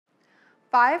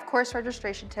5 course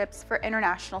registration tips for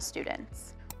international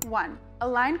students. 1.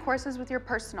 Align courses with your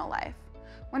personal life.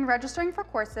 When registering for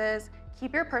courses,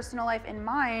 keep your personal life in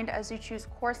mind as you choose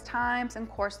course times and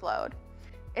course load.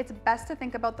 It's best to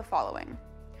think about the following: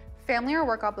 family or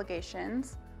work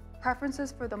obligations,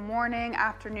 preferences for the morning,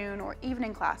 afternoon, or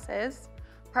evening classes,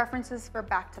 preferences for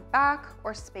back-to-back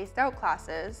or spaced-out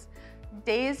classes,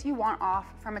 days you want off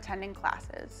from attending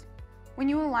classes. When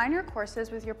you align your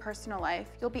courses with your personal life,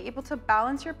 you'll be able to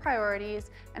balance your priorities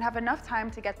and have enough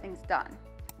time to get things done.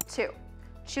 2.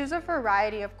 Choose a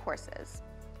variety of courses.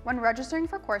 When registering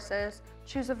for courses,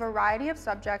 choose a variety of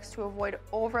subjects to avoid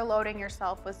overloading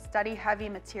yourself with study-heavy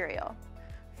material.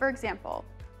 For example,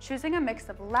 choosing a mix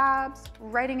of labs,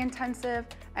 writing-intensive,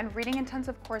 and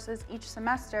reading-intensive courses each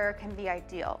semester can be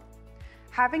ideal.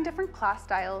 Having different class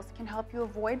styles can help you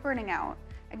avoid burning out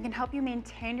and can help you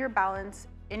maintain your balance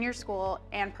in your school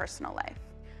and personal life.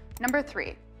 Number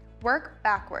 3, work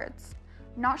backwards.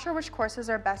 Not sure which courses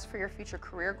are best for your future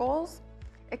career goals?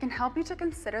 It can help you to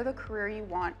consider the career you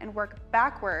want and work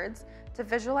backwards to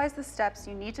visualize the steps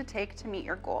you need to take to meet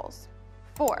your goals.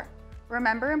 4,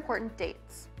 remember important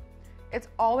dates. It's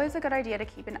always a good idea to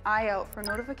keep an eye out for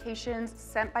notifications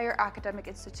sent by your academic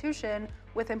institution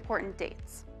with important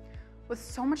dates. With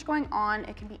so much going on,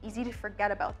 it can be easy to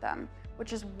forget about them,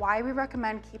 which is why we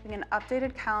recommend keeping an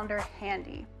updated calendar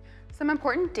handy. Some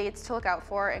important dates to look out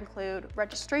for include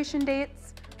registration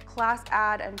dates, class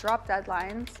add and drop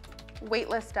deadlines,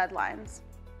 waitlist deadlines.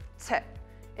 Tip: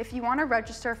 if you want to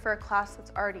register for a class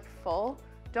that's already full,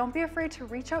 don't be afraid to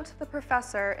reach out to the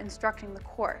professor instructing the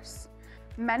course.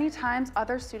 Many times,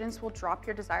 other students will drop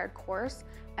your desired course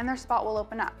and their spot will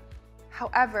open up.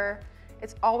 However,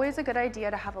 it's always a good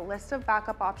idea to have a list of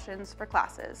backup options for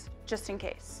classes, just in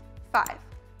case. 5,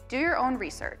 do your own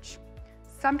research.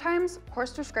 Sometimes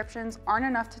course descriptions aren't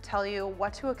enough to tell you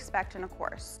what to expect in a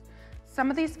course. Some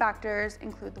of these factors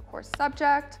include the course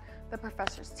subject, the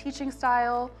professor's teaching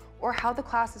style, or how the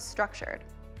class is structured.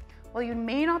 While you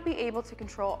may not be able to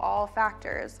control all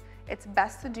factors, it's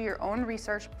best to do your own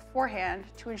research beforehand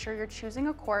to ensure you're choosing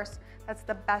a course that's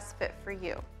the best fit for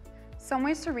you. Some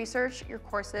ways to research your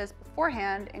courses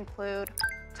beforehand include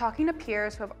talking to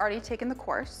peers who have already taken the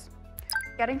course,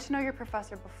 getting to know your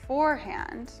professor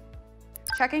beforehand,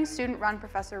 checking student-run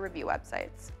professor review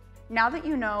websites. Now that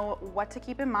you know what to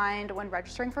keep in mind when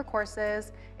registering for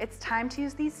courses, it's time to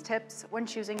use these tips when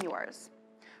choosing yours.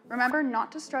 Remember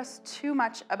not to stress too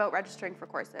much about registering for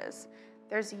courses.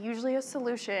 There's usually a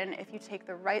solution if you take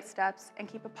the right steps and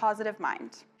keep a positive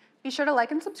mind. Be sure to like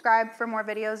and subscribe for more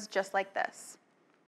videos just like this.